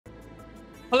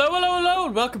Hello, hello, hello,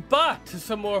 and welcome back to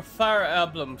some more Fire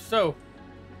Emblem. So,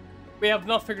 we have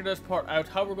not figured this part out,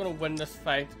 how we're going to win this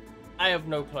fight. I have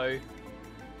no clue.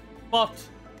 But,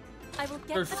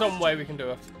 there's some way we can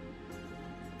do it.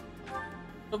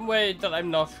 Some way that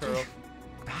I'm not sure of.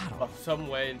 But some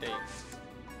way indeed.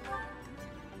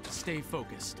 Stay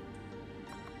focused.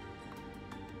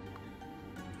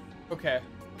 Okay.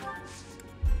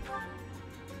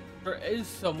 There is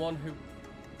someone who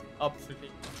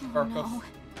absolutely hurt us.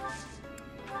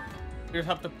 You just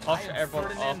have to push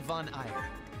everyone off. Von Eyre.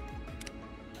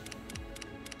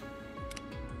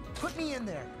 Put me in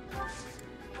there.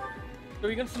 So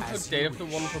we can some data for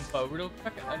one from bow real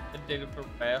quick and the data for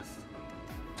rest.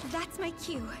 That's my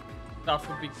cue. That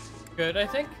would be good, I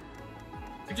think.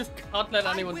 We just can't let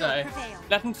anyone die. Prevail.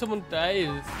 Letting someone die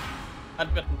is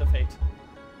admitting defeat.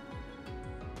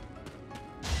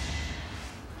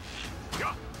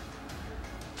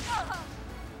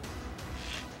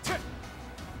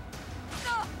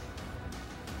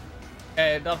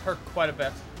 That hurt quite a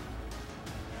bit.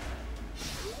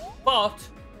 But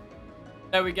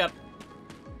now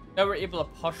we're able to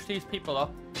push these people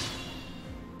up.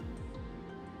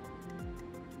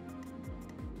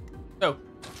 So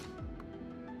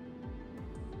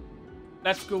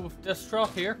let's go with this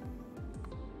drop here.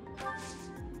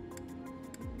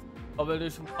 I will do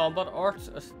some combat arts,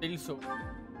 a steel sword.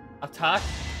 Attack.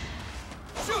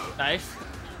 Nice.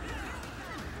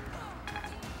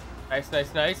 Nice,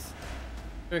 nice, nice.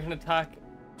 We can attack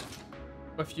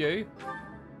with you.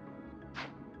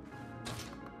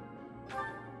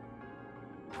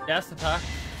 Yes, attack.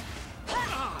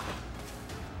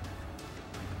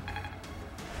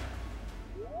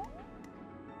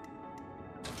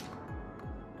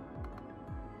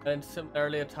 And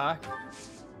similarly attack.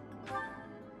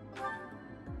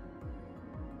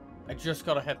 I just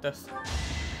gotta hit this.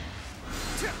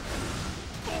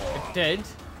 It did.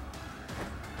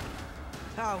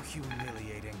 How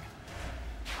humiliating.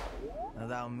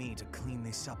 Allow me to clean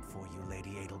this up for you,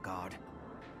 Lady Edelgard.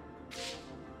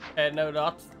 Okay, now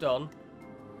that's done.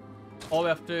 All we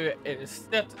have to do is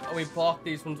sit and we block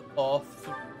these ones off so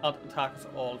they can't attack us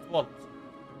all at once.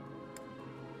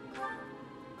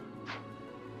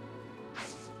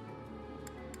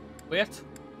 Wait.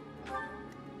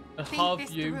 And have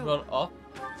you run up.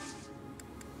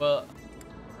 Well,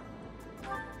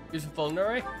 use a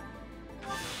vulnerary.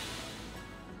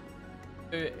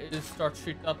 Is start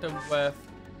shooting at them with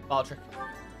magic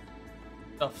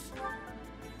stuffs.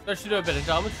 That should do a bit of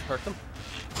damage, hurt them.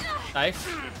 Nice.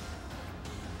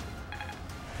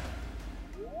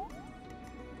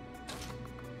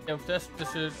 Against this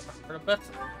should hurt a bit.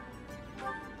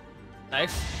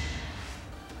 Nice.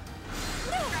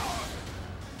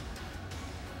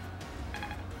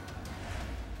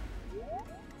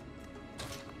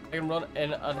 I can run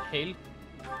in and heal.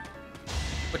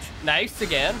 Which, nice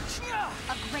again.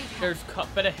 There's a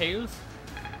bit of heals.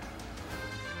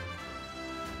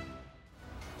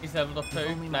 He's leveled up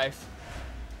too. Nice.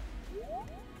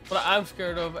 What I'm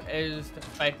scared of is the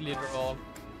fight later on.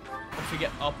 Once we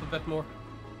get up a bit more.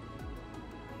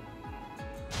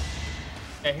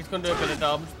 Yeah, he's going to do a bit of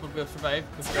damage, but we'll survive.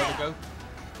 Because there we go.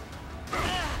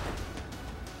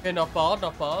 Okay, not bad,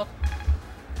 not bad.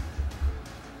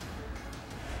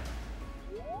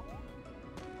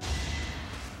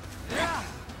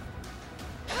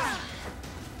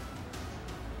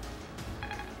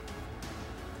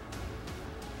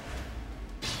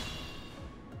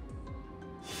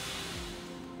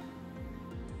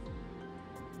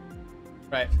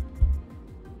 Right.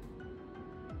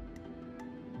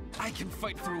 I can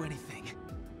fight through anything.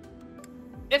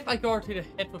 If I guarantee to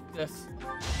hit with this.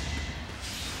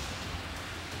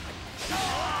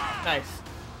 Nice.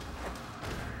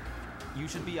 You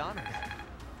should be honored.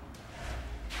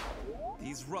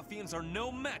 These ruffians are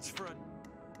no match for a...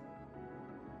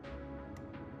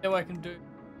 Now I can do.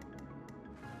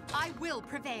 I will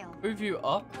prevail. Move you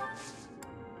up.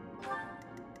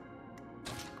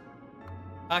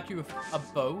 Attack you with a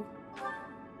bow.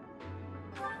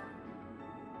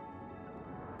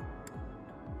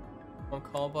 On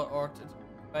combat art,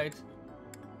 right?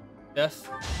 Yes.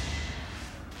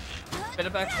 Bit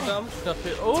of extra damage. Not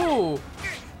too. Oh!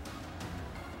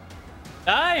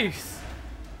 Nice!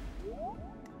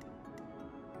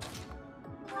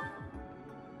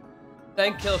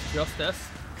 9 kills, just this.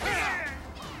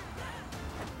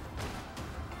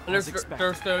 And there's the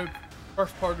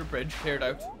first part of the bridge cleared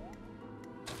out.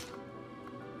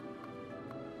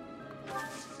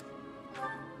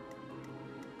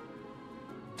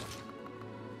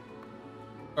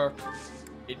 Start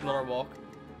eating on our walk.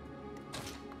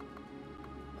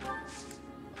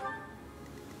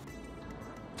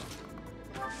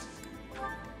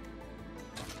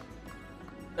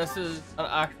 This is an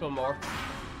actual mark.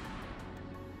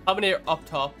 How many are up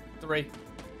top? 3.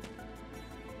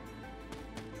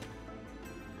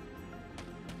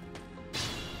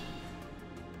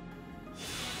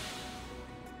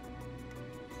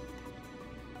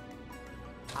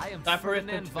 I am That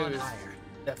Ferdinand is von Eyre.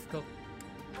 difficult.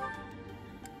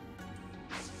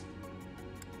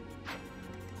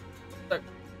 Like,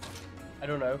 I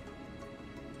don't know.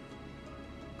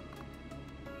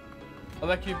 I'll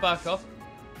make you back up.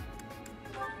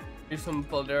 Do some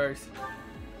boulders.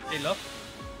 Hey, look.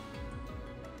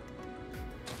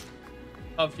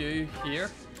 Have you here?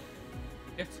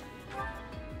 Yes.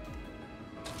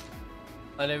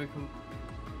 And then we can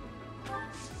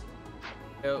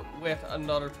wait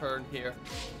another turn here.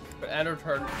 But another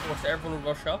turn, of course, everyone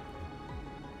will rush up.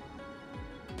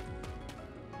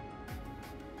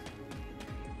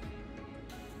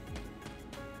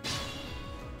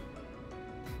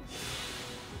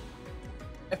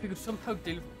 If we could somehow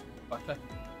deal with it,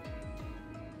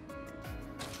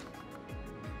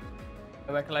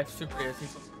 and make life super easy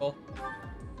for people.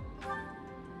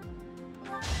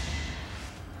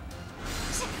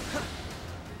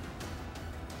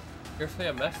 Seriously,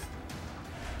 I missed.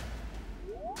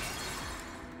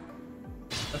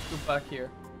 Let's go back here.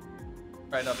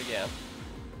 Try that again.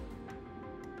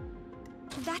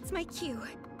 That's my cue.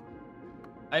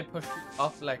 I push you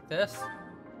up like this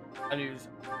and use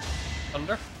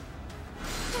thunder.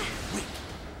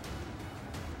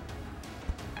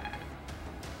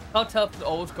 Can't tell if it's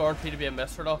always guaranteed to be a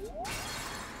miss or not.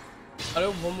 I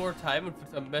know one more time if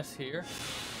it's a miss here.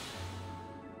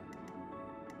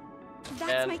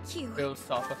 That's my cue. We'll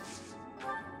stop it.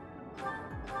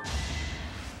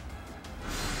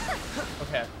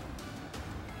 Okay.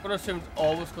 I'm gonna assume it's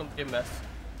always going to be a miss.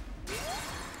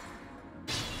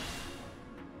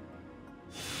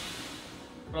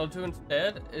 What I'll do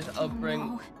instead is I'll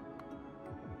bring...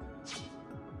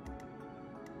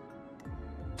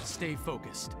 Stay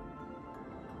focused.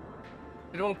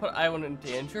 I don't want to put Iwan in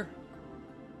danger.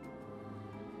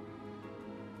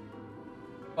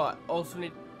 But also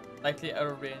need likely out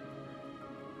of range.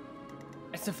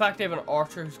 It's the fact they have an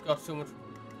archer who's got so much,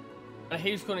 and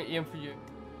he's going to aim for you.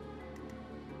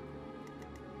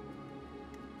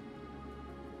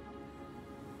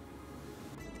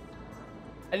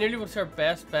 I nearly would say our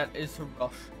best bet is to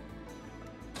rush.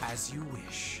 As you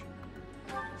wish.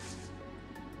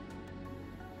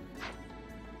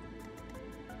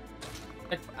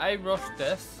 If I rush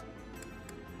this,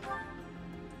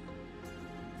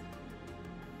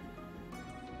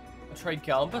 I'll try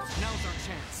Gambit. Now's our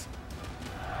chance.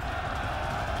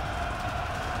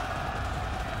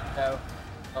 No,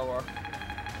 that'll work.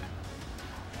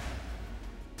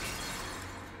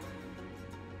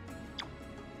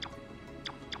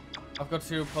 I've got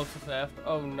 0 pulses left.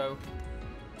 Oh no.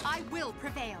 I will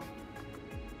prevail.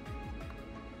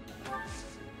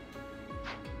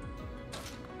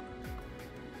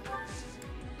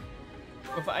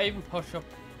 If I even push up,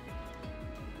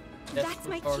 That's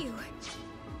my cue.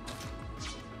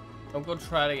 I'm gonna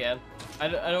try it again. I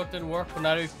know it didn't work, but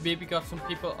now we've maybe got some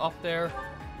people up there.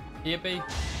 Maybe.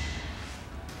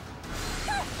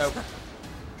 No.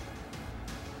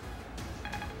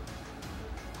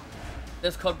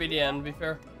 This could be the end, to be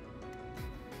fair.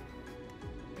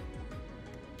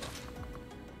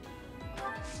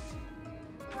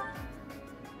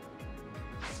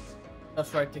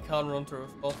 That's right, they can run through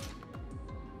us both.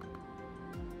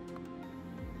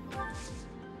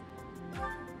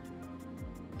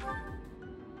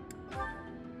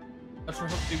 That's right,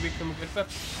 hopefully we can get bit.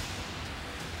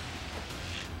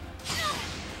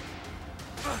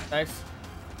 Nice.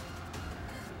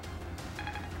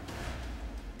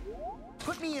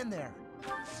 Put me in there.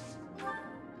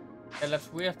 Okay,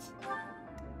 let's wait.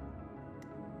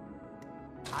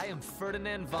 I am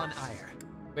Ferdinand von Eyre.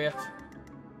 Wait.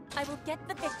 I will get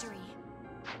the victory.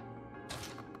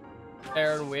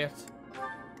 There and wait.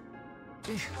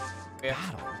 Wait.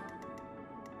 Battle.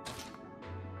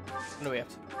 And wait.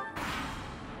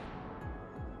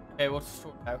 Okay, what's the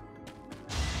story now?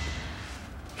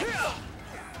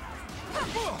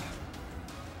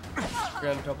 We're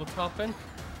gonna double top in.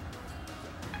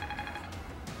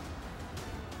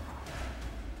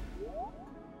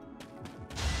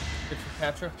 Good for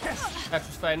Catcher.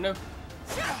 Catcher's fine now.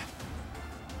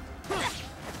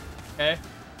 Okay.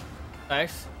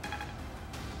 Nice.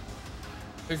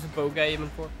 Who's the bow guy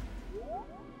aiming for?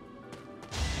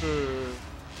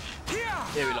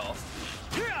 Yeah, we lost.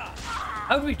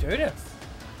 How do we do this?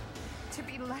 To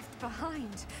be left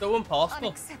behind. So impossible.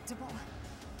 Unacceptable.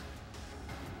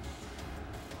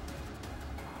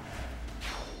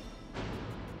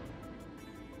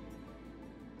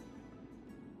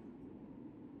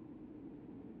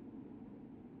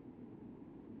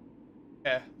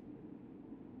 Okay.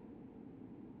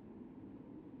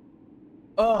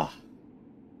 Ugh.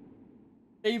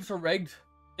 Thieves are rigged.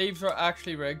 Thieves are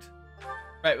actually rigged.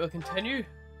 Right, we'll continue.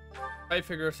 Try to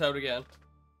figure this out again.